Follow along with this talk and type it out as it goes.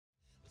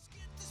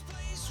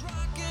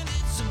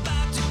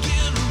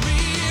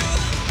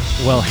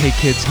Well, hey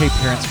kids, hey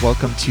parents,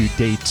 welcome to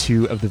day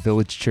 2 of the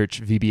Village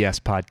Church VBS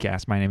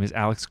podcast. My name is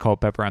Alex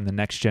Culpepper. I'm the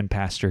next gen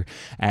pastor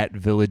at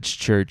Village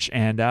Church.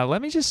 And let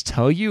me just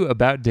tell you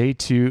about day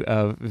 2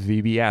 of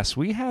VBS.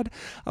 We had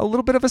a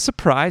little bit of a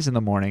surprise in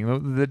the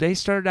morning. The day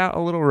started out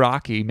a little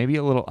rocky, maybe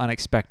a little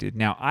unexpected.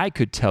 Now, I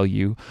could tell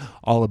you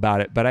all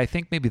about it, but I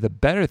think maybe the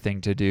better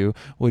thing to do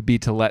would be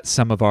to let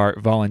some of our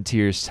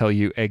volunteers tell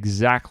you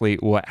exactly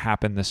what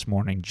happened this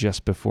morning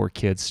just before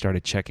kids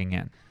started checking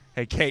in.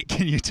 Hey, Kate,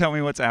 can you tell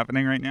me what's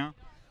happening right now?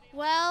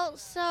 Well,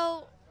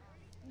 so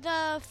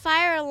the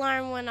fire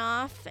alarm went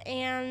off,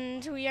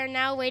 and we are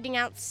now waiting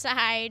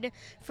outside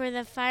for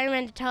the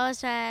firemen to tell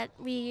us that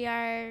we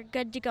are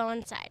good to go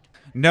inside.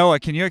 Noah,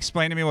 can you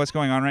explain to me what's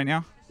going on right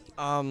now?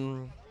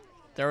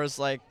 There was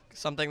like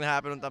something that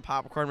happened with the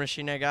popcorn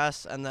machine, I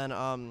guess, and then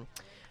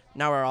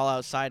now we're all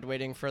outside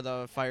waiting for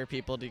the fire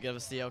people to give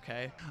us the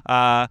okay.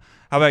 How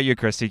about you,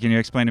 Christy? Can you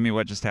explain to me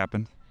what just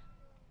happened?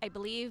 I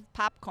believe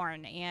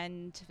popcorn,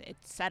 and it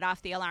set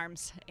off the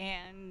alarms,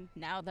 and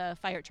now the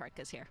fire truck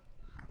is here.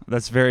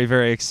 That's very,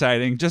 very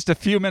exciting. Just a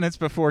few minutes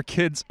before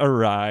kids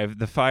arrive,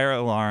 the fire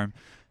alarm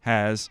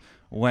has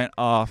went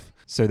off.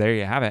 So there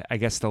you have it. I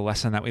guess the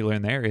lesson that we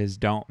learned there is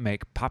don't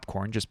make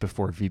popcorn just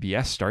before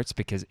VBS starts,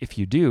 because if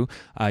you do,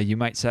 you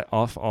might set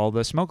off all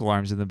the smoke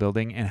alarms in the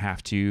building and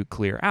have to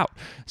clear out.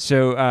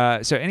 So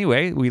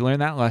anyway, we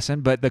learned that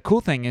lesson. But the cool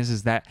thing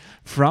is that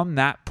from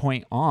that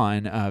point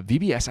on,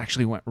 VBS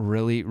actually went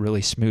really,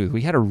 really smooth.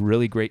 We had a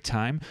really great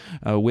time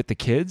with the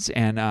kids.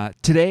 And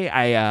today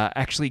I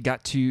actually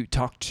got to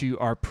talk to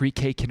our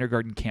pre-K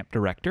kindergarten camp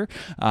director.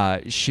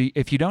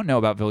 If you don't know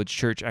about Village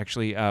Church,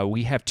 actually,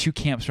 we have 2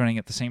 camps running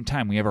at the same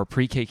time. We have our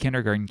pre-K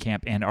kindergarten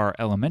camp and our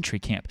elementary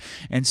camp.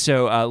 And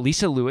so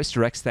Lisa Lewis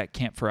directs that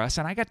camp for us,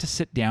 and I got to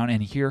sit down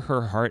and hear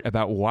her heart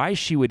about why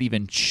she would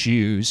even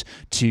choose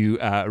to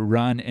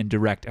run and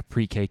direct a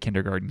pre-K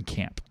kindergarten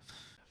camp.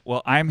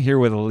 Well, I'm here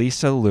with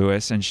Lisa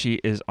Lewis, and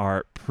she is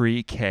our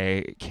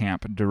pre-K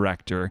camp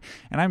director.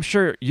 And I'm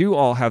sure you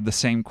all have the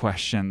same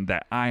question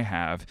that I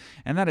have,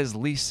 and that is,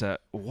 Lisa,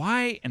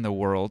 why in the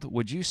world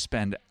would you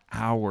spend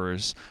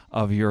hours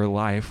of your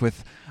life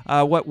with,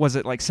 what was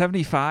it, like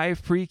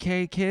 75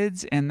 pre-K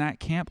kids in that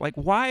camp? Like,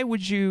 why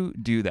would you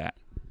do that?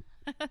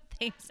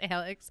 Thanks,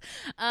 Alex.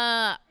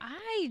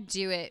 I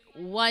do it,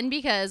 one,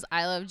 because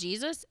I love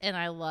Jesus, and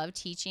I love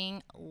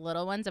teaching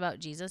little ones about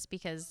Jesus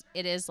because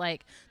it is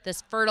like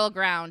this fertile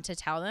ground to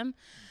tell them.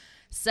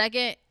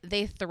 Second,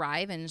 they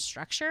thrive in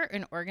structure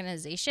and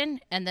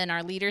organization, and then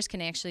our leaders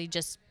can actually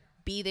just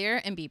be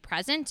there and be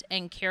present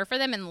and care for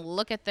them and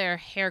look at their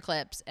hair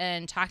clips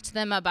and talk to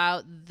them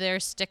about their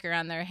sticker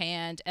on their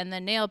hand and the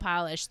nail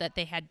polish that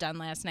they had done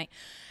last night.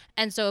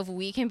 And so if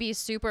we can be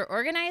super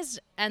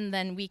organized, and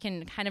then we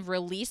can kind of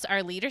release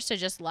our leaders to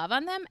just love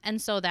on them. And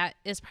so that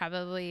is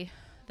probably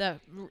the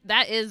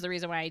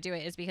reason why I do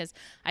it, is because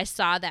I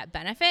saw that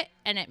benefit,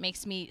 and it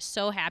makes me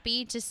so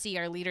happy to see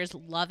our leaders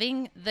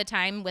loving the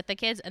time with the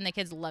kids and the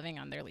kids loving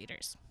on their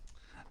leaders.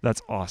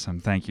 That's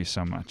awesome. Thank you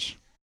so much.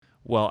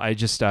 Well, I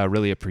just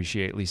really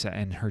appreciate Lisa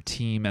and her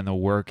team and the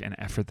work and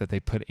effort that they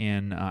put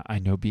in. I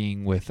know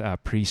being with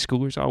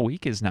preschoolers all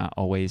week is not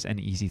always an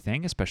easy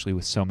thing, especially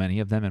with so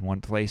many of them in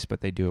one place, but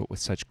they do it with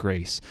such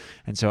grace.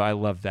 And so I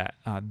love that.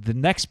 The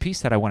next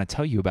piece that I want to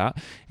tell you about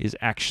is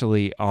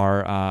actually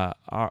our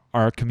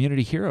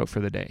community hero for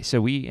the day.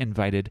 So we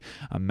invited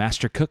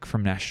Master Cook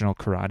from National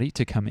Karate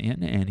to come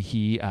in, and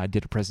he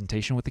did a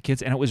presentation with the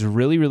kids, and it was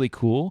really, really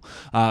cool.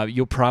 Parents,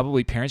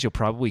 you'll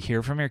probably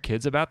hear from your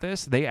kids about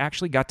this. They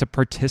actually got to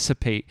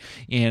participate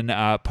in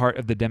part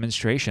of the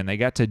demonstration. They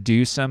got to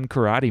do some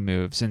karate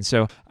moves. And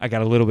so I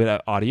got a little bit of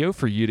audio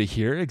for you to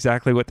hear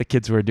exactly what the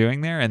kids were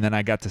doing there. And then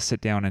I got to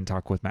sit down and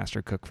talk with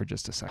Master Cook for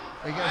just a second.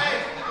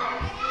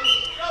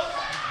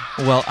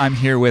 Well, I'm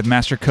here with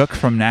Master Cook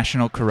from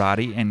National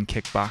Karate and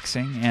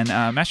Kickboxing. And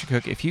Master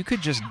Cook, if you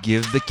could just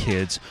give the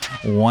kids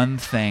one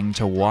thing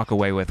to walk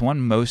away with, one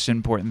most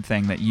important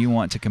thing that you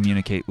want to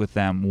communicate with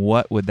them,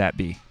 what would that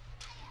be?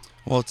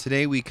 Well,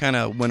 today we kind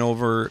of went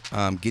over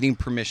getting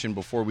permission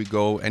before we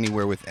go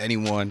anywhere with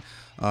anyone,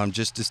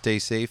 just to stay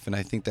safe. And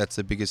I think that's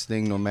the biggest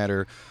thing, no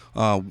matter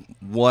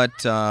what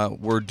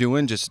we're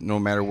doing, just no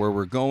matter where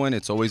we're going.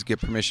 It's always get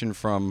permission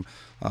from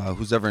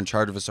who's ever in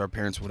charge of us, our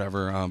parents,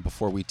 whatever,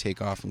 before we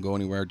take off and go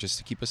anywhere, just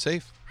to keep us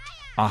safe.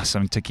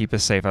 Awesome, to keep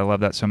us safe. I love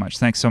that so much.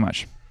 Thanks so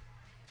much.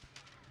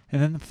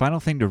 And then the final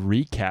thing to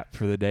recap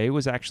for the day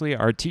was actually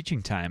our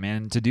teaching time.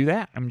 And to do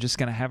that, I'm just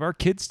going to have our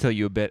kids tell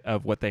you a bit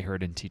of what they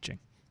heard in teaching.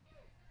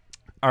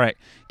 All right,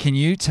 can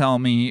you tell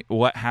me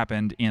what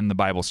happened in the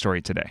Bible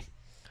story today?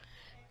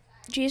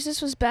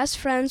 Jesus was best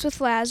friends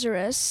with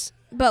Lazarus,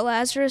 but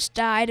Lazarus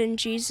died, and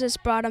Jesus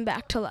brought him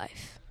back to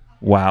life.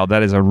 Wow,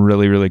 that is a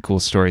really, really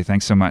cool story.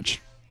 Thanks so much.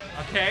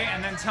 Okay,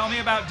 and then tell me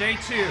about day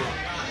 2.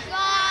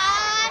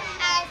 God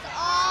has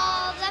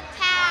all the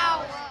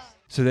power.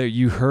 So there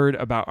you heard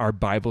about our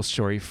Bible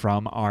story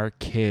from our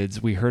kids.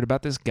 We heard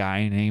about this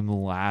guy named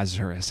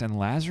Lazarus, and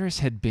Lazarus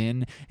had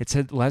been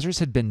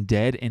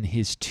dead in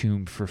his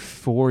tomb for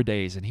 4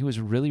 days, and he was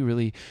really,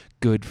 really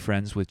good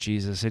friends with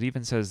Jesus. It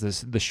even says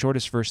this, the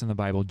shortest verse in the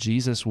Bible,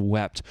 Jesus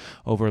wept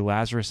over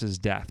Lazarus's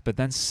death. But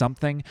then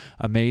something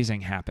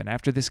amazing happened.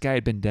 After this guy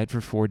had been dead for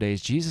 4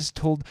 days, Jesus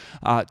told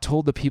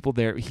the people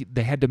there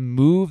they had to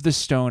move the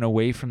stone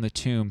away from the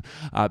tomb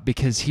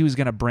because he was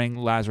going to bring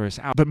Lazarus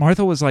out. But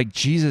Martha was like,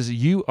 Jesus,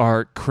 you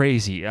are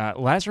crazy.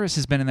 Lazarus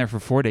has been in there for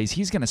 4 days.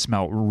 He's going to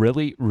smell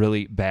really,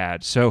 really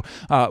bad. So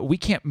we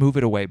can't move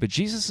it away. But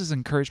Jesus'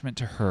 encouragement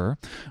to her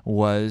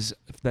was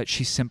that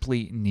she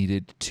simply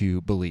needed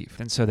to believe.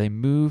 And so they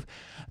move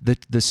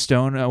the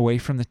stone away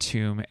from the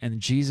tomb, and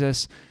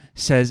Jesus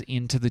says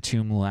into the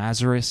tomb,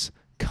 Lazarus,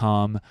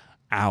 come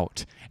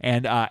out.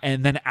 And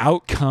then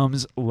out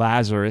comes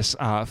Lazarus,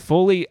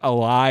 fully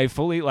alive,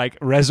 fully like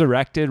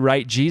resurrected,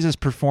 right? Jesus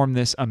performed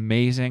this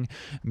amazing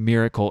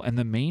miracle. And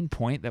the main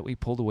point that we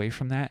pulled away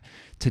from that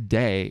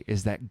today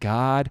is that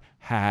God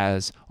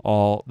has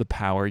all the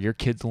power. Your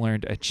kids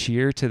learned a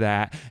cheer to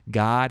that.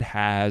 God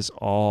has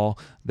all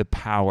the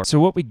power. So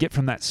what we get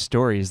from that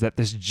story is that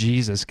this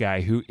Jesus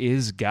guy who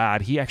is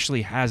God, he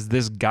actually has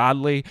this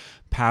godly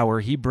power.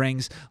 He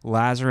brings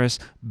Lazarus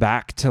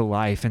back to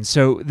life. And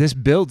so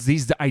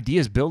these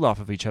ideas build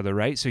off of each other,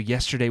 right? So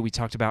yesterday we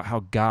talked about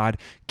how God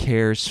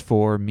cares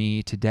for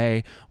me.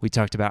 Today we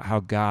talked about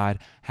how God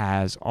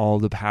has all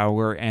the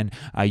power, and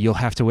you'll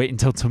have to wait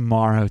until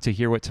tomorrow to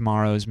hear what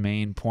tomorrow's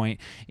main point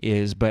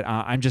is. But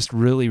I'm just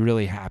really,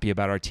 really happy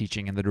about our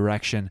teaching and the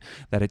direction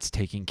that it's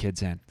taking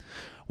kids in.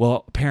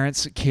 Well,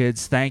 parents,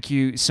 kids, thank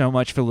you so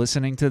much for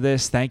listening to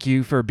this. Thank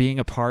you for being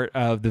a part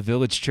of the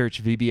Village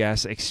Church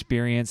VBS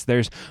experience.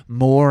 There's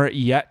more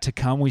yet to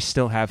come. We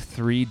still have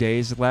 3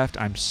 days left.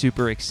 I'm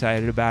super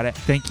excited about it.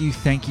 Thank you,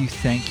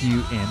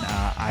 and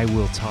I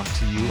will talk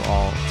to you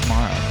all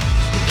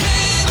tomorrow.